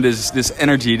transform this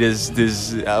energy.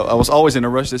 I was always in a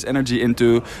rush. This energy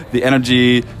into the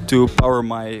energy to power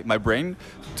my brain,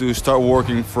 to start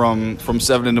working from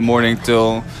 7 in the morning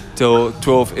till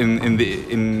 12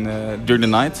 during the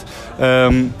night.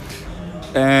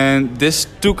 And this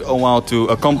took a while to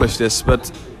accomplish this,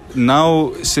 but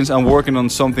now, since I'm working on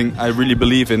something I really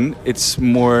believe in, it's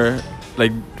more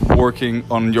like working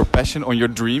on your passion, on your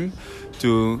dream,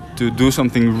 to do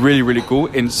something really, really cool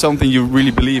in something you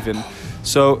really believe in.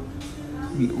 So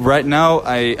right now,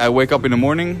 I wake up in the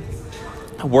morning,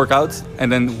 work out,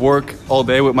 and then work all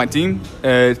day with my team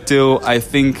till I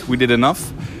think we did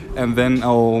enough, and then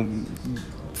I'll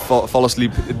fall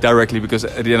asleep directly, because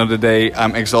at the end of the day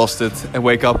I'm exhausted. I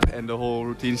wake up and the whole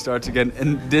routine starts again.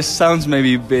 And this sounds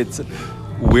maybe a bit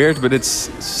weird, but it's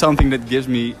something that gives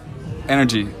me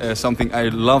energy, something I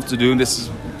love to do.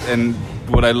 And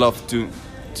what I love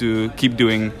to keep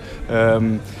doing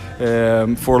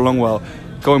for a long while.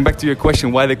 Going back to your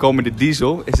question, why they call me the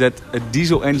diesel, is that a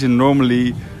diesel engine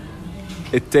normally,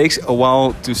 it takes a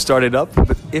while to start it up,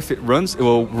 but if it runs, it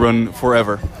will run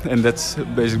forever. And that's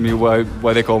basically why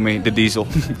they call me the diesel.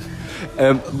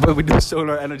 But we do a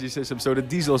solar energy system, so the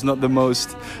diesel is not the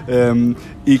most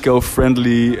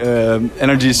eco-friendly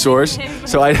energy source.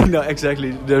 So I don't know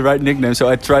exactly the right nickname. So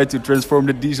I try to transform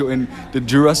the diesel in the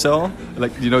Duracell,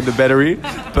 like, you know, the battery.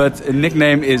 But a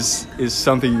nickname is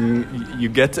something you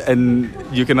get and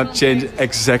you cannot change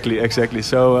exactly.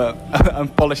 So I'm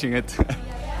polishing it.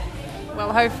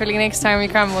 Well, hopefully next time we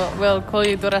come, we'll call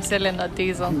you Duracell and not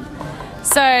Diesel.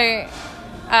 So,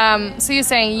 so you're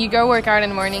saying you go work out in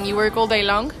the morning, you work all day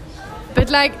long,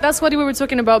 but like that's what we were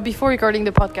talking about before recording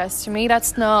the podcast. To me,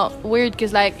 that's not weird,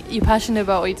 because like you're passionate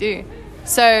about what you do.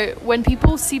 So when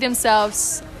people see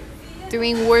themselves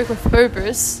doing work with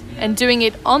purpose and doing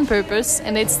it on purpose,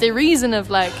 and it's the reason of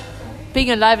like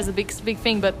being alive is a big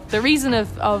thing, but the reason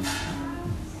of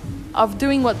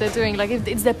doing what they're doing, like if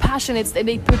it's their passion,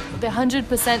 they put the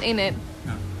 100% in it.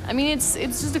 I mean, it's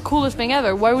just the coolest thing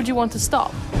ever. Why would you want to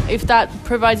stop if that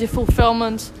provides you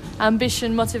fulfillment,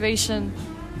 ambition, motivation?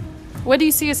 Where do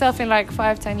you see yourself in like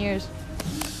 5-10 years?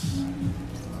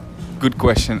 Good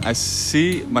question. I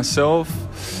see myself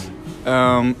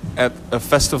at a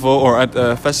festival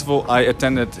I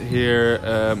attended here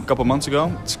a couple months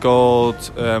ago. It's called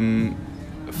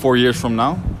 4 Years From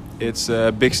Now. It's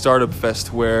a big startup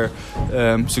fest where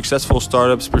successful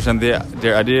startups present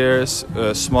their ideas,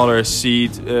 smaller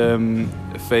seed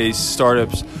phase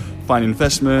startups find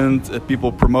investment,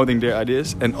 people promoting their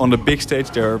ideas. And on the big stage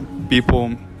there are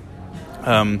people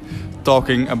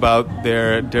talking about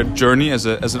their journey as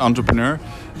an entrepreneur,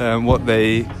 what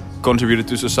they contributed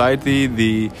to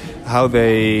society, how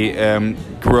they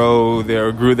grew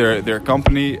their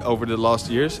company over the last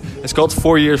years. It's called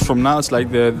 4 Years From Now. It's like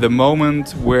the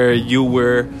moment where you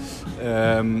were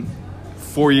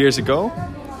 4 years ago.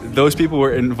 Those people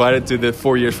were invited to the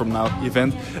 4 Years From Now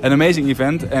event, an amazing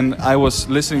event. And I was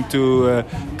listening to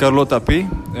Carlota P,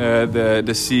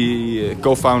 the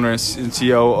co-founder and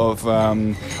CEO of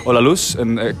Hola Luz,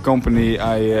 a company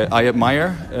I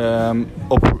admire.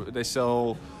 They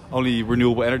sell only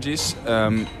renewable energies,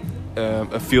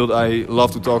 a field I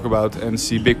love to talk about and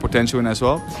see big potential in as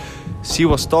well. She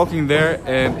was talking there,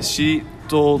 and she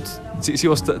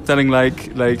was telling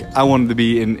like I wanted to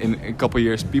be in a couple of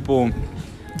years. People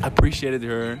appreciated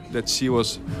her, that she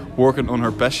was working on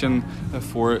her passion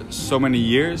for so many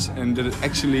years, and that it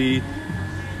actually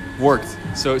worked.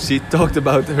 So she talked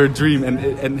about her dream,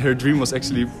 and her dream was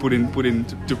actually put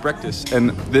into practice.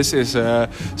 And this is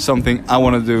something I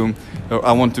want to do, or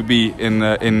I want to be in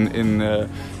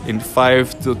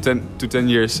 5 to 10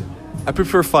 years. I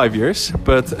prefer 5 years,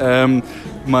 but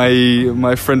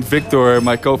my friend Victor,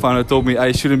 my co-founder, told me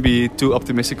I shouldn't be too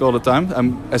optimistic all the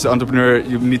time. As an entrepreneur,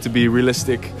 you need to be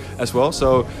realistic as well.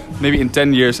 So maybe in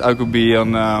 10 years I could be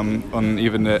on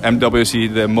even the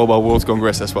MWC, the Mobile World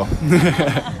Congress as well.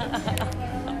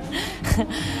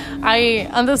 I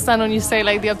understand when you say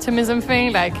like the optimism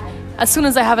thing. Like as soon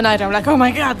as I have an idea, I'm like, oh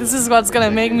my god, this is what's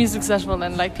gonna make me successful.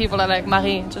 And like people are like,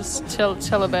 Marie, just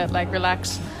chill a bit, like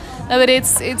relax. No, but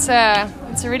it's a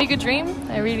really good dream.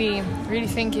 I really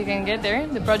think you can get there.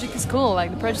 The project is cool.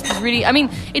 Like the project is really, I mean,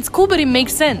 it's cool, but it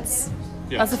makes sense.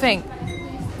 Yeah. That's the thing.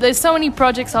 There's so many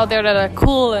projects out there that are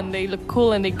cool and they look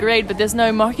cool and they're great, but there's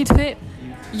no market fit.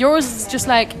 Yours is just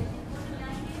like,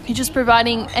 you're just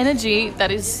providing energy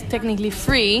that is technically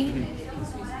free,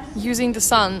 using the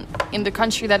sun in the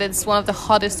country that is one of the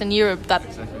hottest in Europe that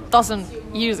doesn't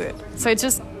use it. So it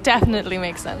just definitely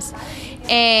makes sense.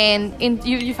 And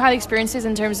you've had experiences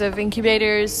in terms of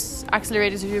incubators,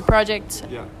 accelerators of your project.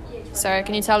 Yeah. So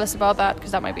can you tell us about that?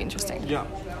 Because that might be interesting. Yeah.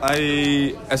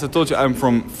 As I told you, I'm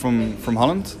from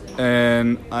Holland,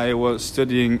 and I was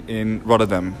studying in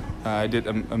Rotterdam. I did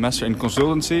a master in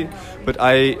consultancy, but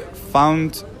I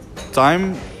found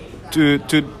time to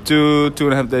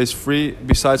 2.5 days free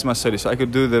besides my studies, so I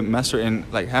could do the master in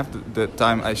like half the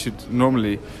time I should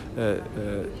normally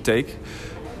take.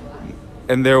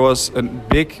 And there was a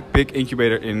big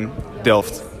incubator in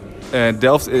Delft.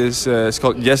 Delft is it's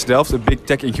called Yes Delft, a big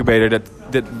tech incubator that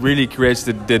that really creates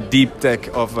the deep tech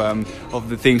of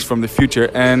the things from the future.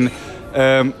 And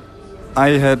I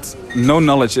had no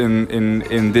knowledge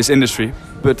in this industry,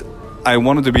 but I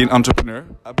wanted to be an entrepreneur.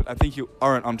 But I think you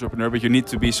are an entrepreneur, but you need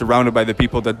to be surrounded by the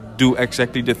people that do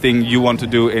exactly the thing you want to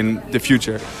do in the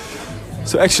future.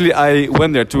 So actually I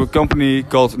went there to a company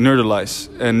called Nerdalyze.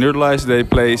 And Nerdalyze, they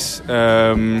place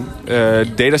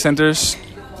data centers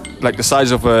like the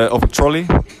size of a trolley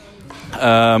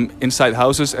inside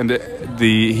houses, and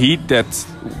the heat that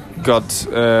got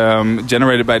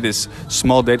generated by this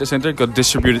small data center got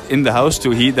distributed in the house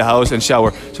to heat the house and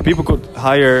shower. So people could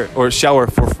hire or shower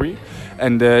for free.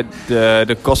 And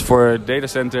the cost for data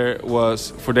centers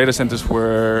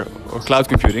or cloud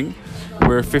computing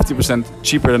were 50%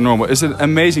 cheaper than normal. It's an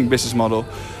amazing business model.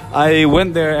 I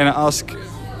went there and I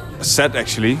said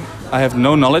actually, I have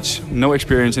no knowledge, no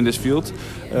experience in this field.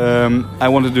 I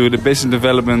want to do the business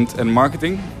development and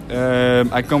marketing.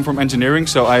 I come from engineering,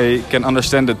 so I can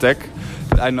understand the tech,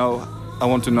 but I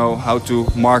want to know how to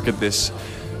market this.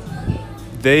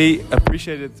 They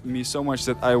appreciated me so much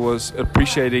that I was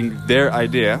appreciating their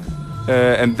idea,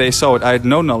 and they saw it. I had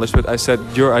no knowledge, but I said,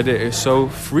 your idea is so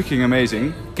freaking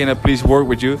amazing. Can I please work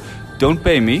with you? Don't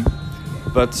pay me,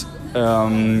 but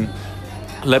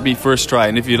let me first try.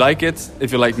 And if you like it,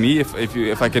 if you like me,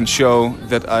 if I can show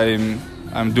that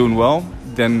I'm doing well,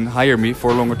 then hire me for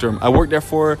a longer term. I worked there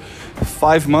for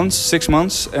 5 months, 6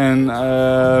 months, and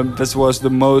that was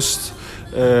the most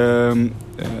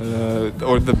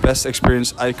or the best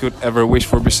experience I could ever wish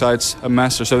for besides a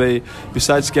master. So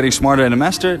besides getting smarter in a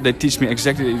master, they teach me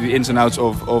exactly the ins and outs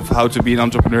of how to be an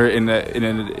entrepreneur in a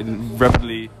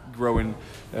rapidly growing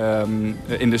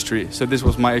industry. So this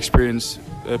was my experience,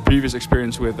 previous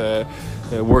experience with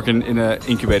working in an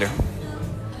incubator.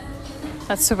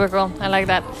 That's super cool. I like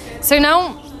that. So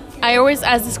now I always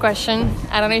ask this question.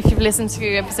 I don't know if you've listened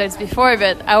to episodes before,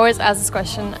 but I always ask this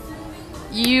question.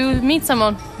 You meet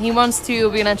someone, he wants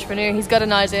to be an entrepreneur, he's got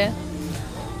an idea.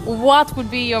 What would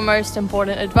be your most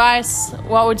important advice?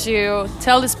 What would you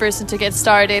tell this person to get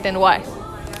started, and why?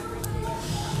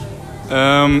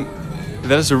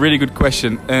 That is a really good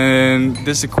question. And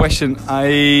this is a question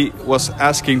I was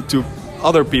asking to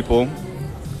other people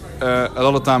a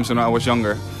lot of times when I was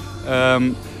younger.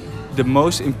 The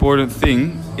most important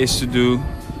thing is to do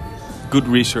good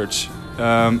research.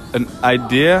 An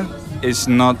idea is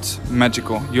not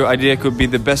magical. Your idea could be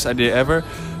the best idea ever,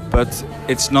 but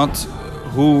it's not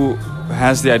who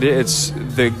has the idea, it's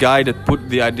the guy that put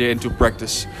the idea into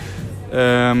practice.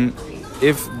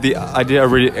 If the idea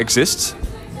already exists,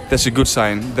 that's a good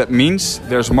sign. That means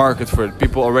there's market for it.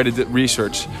 People already did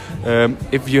research.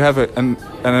 If you have an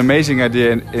amazing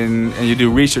idea and you do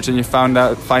research and you find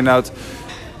out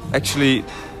actually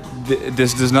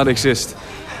this does not exist,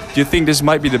 you think this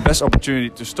might be the best opportunity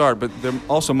to start, but there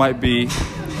also might be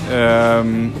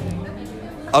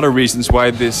other reasons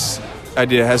why this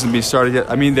idea hasn't been started yet.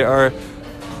 I mean, there are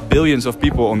billions of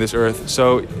people on this earth,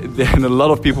 so there are a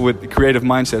lot of people with creative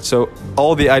mindsets. So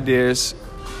all the ideas,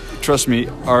 trust me,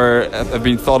 have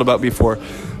been thought about before.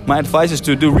 My advice is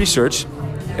to do research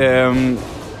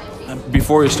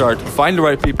before you start. Find the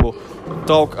right people,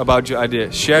 talk about your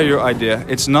idea, share your idea.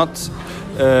 It's not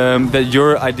that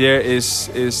your idea needs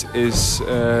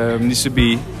to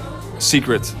be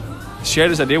secret. Share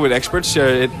this idea with experts,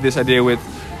 share this idea with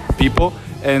people,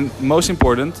 and most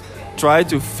important, try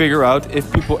to figure out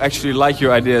if people actually like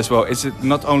your idea as well. Is it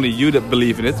not only you that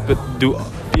believe in it, but do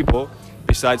people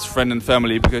besides friends and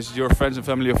family, because your friends and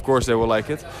family, of course, they will like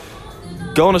it.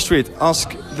 Go on the street,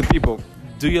 ask the people,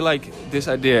 do you like this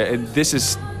idea? And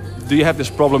do you have this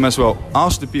problem as well?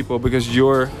 Ask the people, because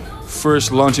your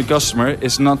first launching customer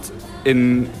is not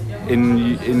in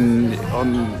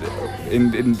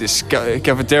this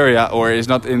cafeteria, or is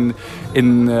not in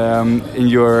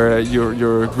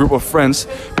your group of friends,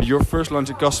 but your first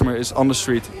launching customer is on the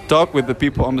street. Talk with the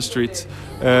people on the street.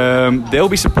 They'll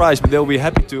be surprised, but they'll be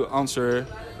happy to answer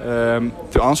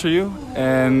you.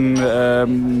 And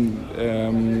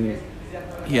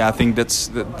yeah, I think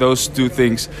those two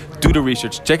things. Do the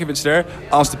research, check if it's there,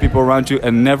 ask the people around you,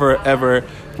 and never ever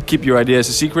keep your ideas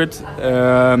a secret,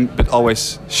 but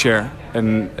always share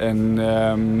and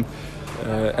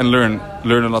learn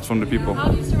a lot from the people. How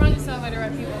do you surround yourself with the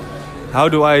right people? How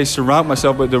do I surround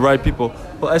myself with the right people?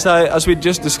 Well, as we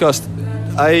just discussed,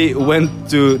 I went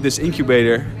to this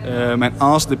incubator and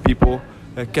asked the people,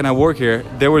 can I work here?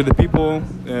 They were the people,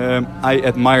 I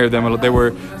admire them a lot. They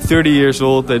were 30 years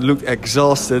old, they looked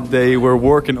exhausted, they were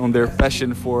working on their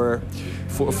passion for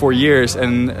years,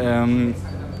 and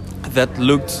that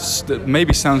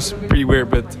maybe sounds pretty weird,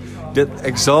 but that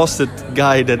exhausted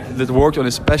guy that worked on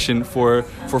his passion for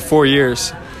 4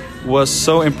 years was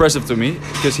so impressive to me,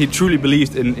 because he truly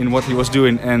believed in what he was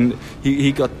doing, and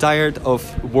he got tired of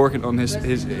working on his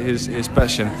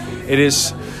passion. It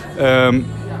is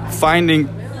finding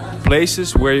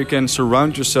places where you can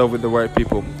surround yourself with the right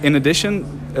people. In addition,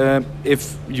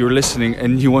 if you're listening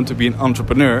and you want to be an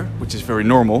entrepreneur, which is very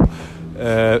normal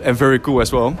and very cool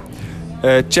as well,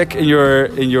 check in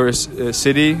your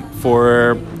city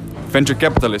for venture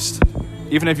capitalists.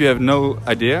 Even if you have no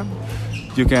idea,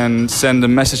 you can send a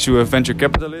message to a venture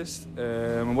capitalist.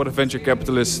 What a venture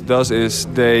capitalist does is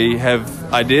they have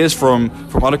ideas from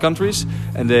other countries,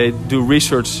 and they do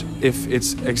research if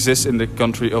it exists in the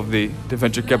country of the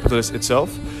venture capitalist itself.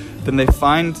 Then they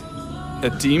find a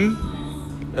team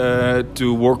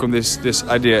to work on this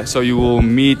idea. So you will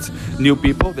meet new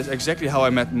people. That's exactly how I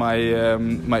met my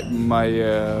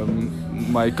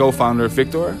co-founder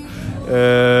Victor.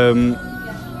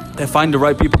 And find the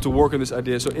right people to work on this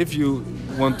idea. So if you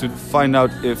want to find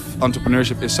out if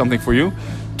entrepreneurship is something for you,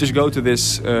 just go to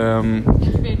this.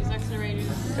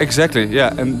 Exactly,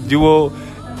 yeah. And you will,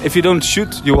 if you don't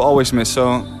shoot, you will always miss.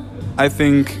 So I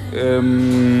think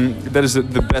that is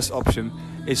the best option.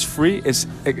 It's free. It's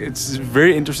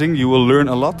very interesting. You will learn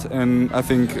a lot, and I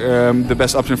think the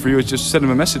best option for you is just send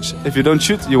them a message. If you don't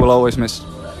shoot, you will always miss.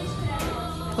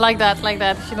 Like that.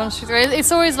 If you don't shoot,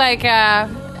 it's always like.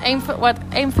 Aim for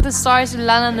the stars, you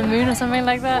land on the moon, or something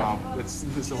like that. Wow,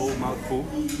 that's a whole mouthful.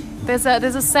 There's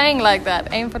a saying like that.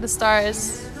 Aim for the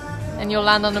stars, and you'll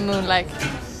land on the moon. Like,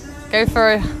 go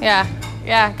for it.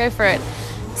 Yeah, go for it.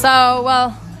 So,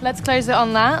 well, let's close it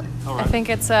on that. Right. I think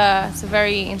it's a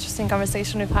very interesting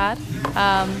conversation we've had.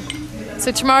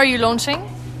 So tomorrow you're launching.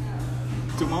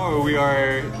 Tomorrow we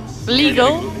are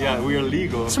legal. Yeah, we are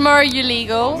legal. Tomorrow you're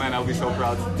legal. Oh man, I'll be so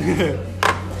proud.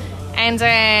 And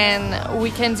then we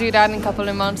can do that in a couple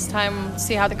of months' time,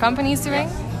 see how the company is doing.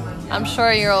 I'm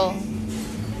sure you'll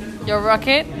rock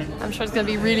it. I'm sure it's going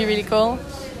to be really, really cool.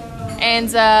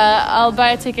 And I'll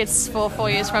buy tickets for 4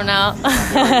 years from now,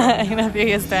 in a few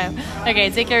years' time. Okay,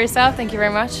 take care of yourself. Thank you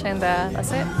very much. And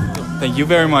that's it. Thank you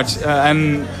very much.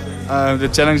 And the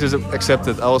challenge is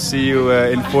accepted. I will see you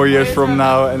in 4 years from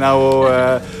now. And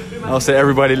I'll say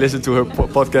everybody listen to her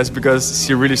podcast, because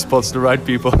she really spots the right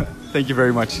people. Thank you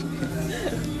very much.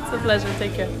 It's a pleasure.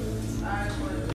 Take care.